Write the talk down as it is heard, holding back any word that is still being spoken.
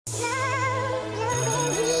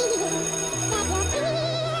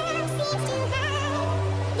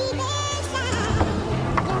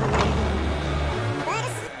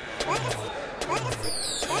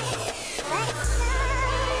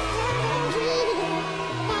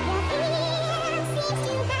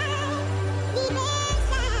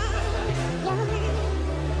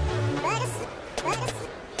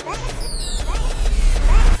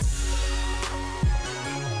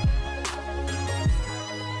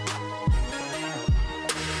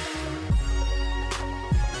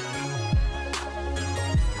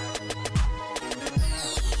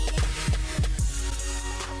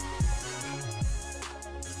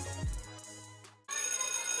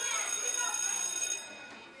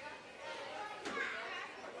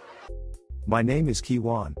My name is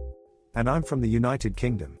Kyjuan. And I'm from the United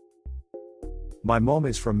Kingdom. My mom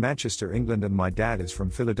is from Manchester, England, and my dad is from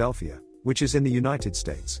Philadelphia, which is in the United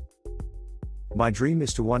States. My dream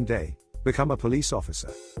is to one day become a police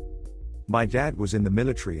officer. My dad was in the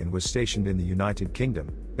military and was stationed in the United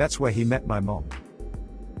Kingdom. That's where he met my mom.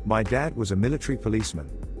 My dad was a military policeman,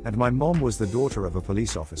 and my mom was the daughter of a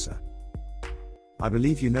police officer. I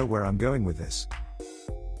believe you know where I'm going with this.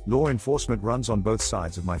 Law enforcement runs on both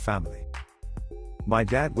sides of my family. My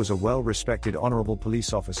dad was a well-respected honorable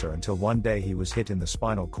police officer until one day he was hit in the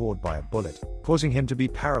spinal cord by a bullet, causing him to be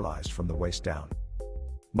paralyzed from the waist down.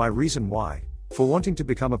 My reason why, for wanting to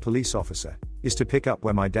become a police officer, is to pick up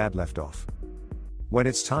where my dad left off. When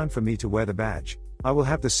it's time for me to wear the badge, I will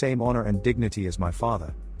have the same honor and dignity as my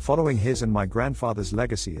father, following his and my grandfather's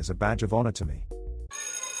legacy as a badge of honor to me.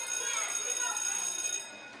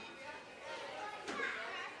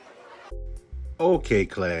 Okay,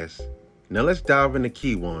 class. Now let's dive into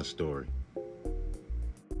Kyjuan's story.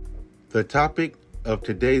 The topic of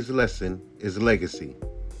today's lesson is legacy.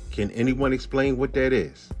 Can anyone explain what that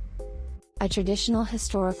is? A traditional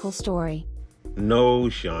historical story. No,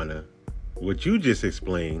 Shauna. What you just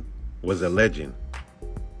explained was a legend.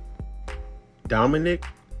 Dominic,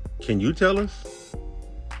 can you tell us?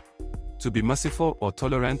 To be merciful or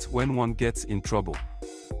tolerant when one gets in trouble.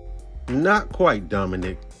 Not quite,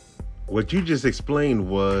 Dominic. What you just explained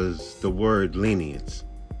was the word lenience.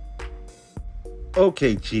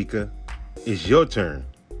 Okay, Chica, it's your turn.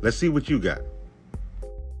 Let's see what you got.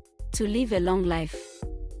 To live a long life.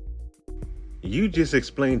 You just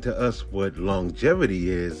explained to us what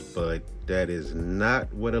longevity is, but that is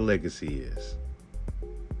not what a legacy is.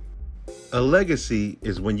 A legacy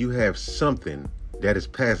is when you have something that is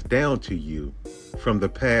passed down to you from the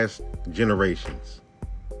past generations.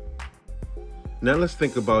 Now let's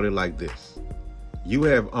think about it like this. You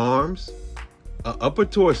have arms, an upper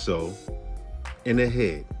torso, and a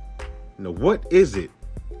head. Now what is it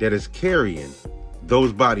that is carrying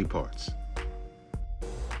those body parts?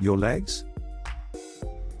 Your legs?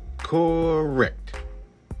 Correct.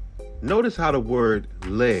 Notice how the word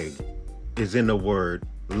leg is in the word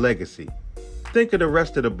legacy. Think of the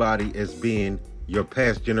rest of the body as being your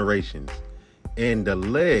past generations, and the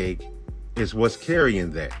leg is what's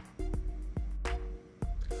carrying that.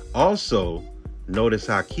 Also, notice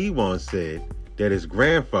how Kyjuan said that his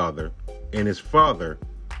grandfather and his father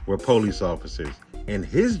were police officers, and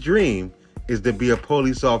his dream is to be a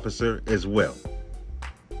police officer as well.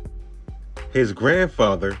 His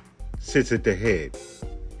grandfather sits at the head.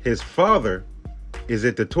 His father is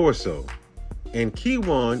at the torso, and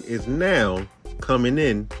Kyjuan is now coming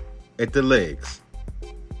in at the legs.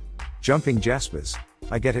 Jumping Jaspers,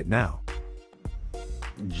 I get it now.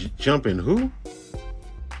 Jumping who?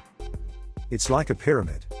 It's like a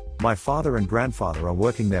pyramid. My father and grandfather are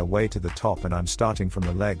working their way to the top, and I'm starting from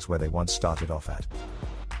the legs where they once started off at.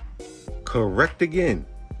 Correct again.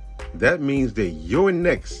 That means that you're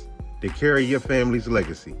next to carry your family's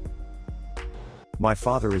legacy. My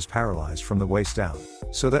father is paralyzed from the waist down,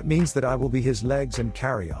 so that means that I will be his legs and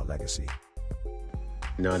carry our legacy.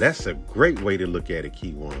 Now that's a great way to look at it,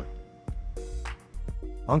 Kyjuan.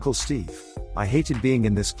 Uncle Steve, I hated being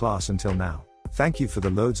in this class until now. Thank you for the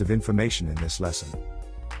loads of information in this lesson.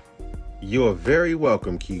 You're very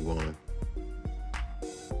welcome, Kyjuan.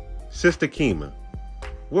 Sister Kima,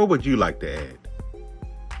 what would you like to add?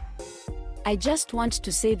 I just want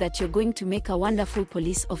to say that you're going to make a wonderful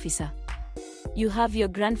police officer. You have your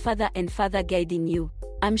grandfather and father guiding you.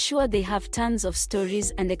 I'm sure they have tons of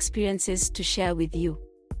stories and experiences to share with you.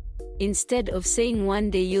 Instead of saying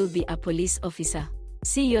one day you'll be a police officer,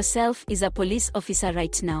 see yourself as a police officer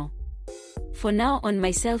right now. For now on,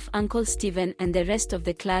 myself, Uncle Steven, and the rest of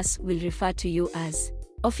the class will refer to you as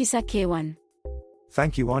Officer Kyjuan.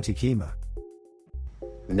 Thank you, Auntie Kima.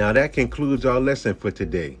 Now that concludes our lesson for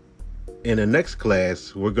today. In the next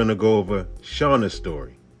class, we're going to go over Shauna's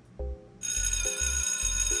story.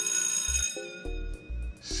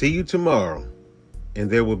 See you tomorrow, and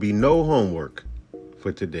there will be no homework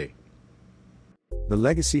for today. The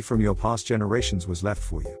legacy from your past generations was left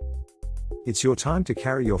for you. It's your time to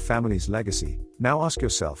carry your family's legacy. Now ask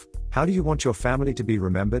yourself, how do you want your family to be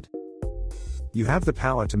remembered? You have the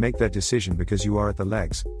power to make that decision because you are at the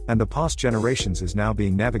legs, and the past generations is now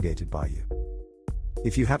being navigated by you.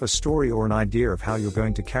 If you have a story or an idea of how you're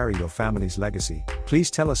going to carry your family's legacy, please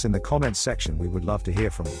tell us in the comments section. We would love to hear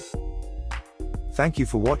from you. Thank you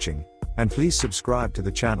for watching, and please subscribe to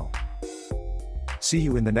the channel. See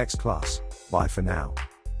you in the next class. Bye for now.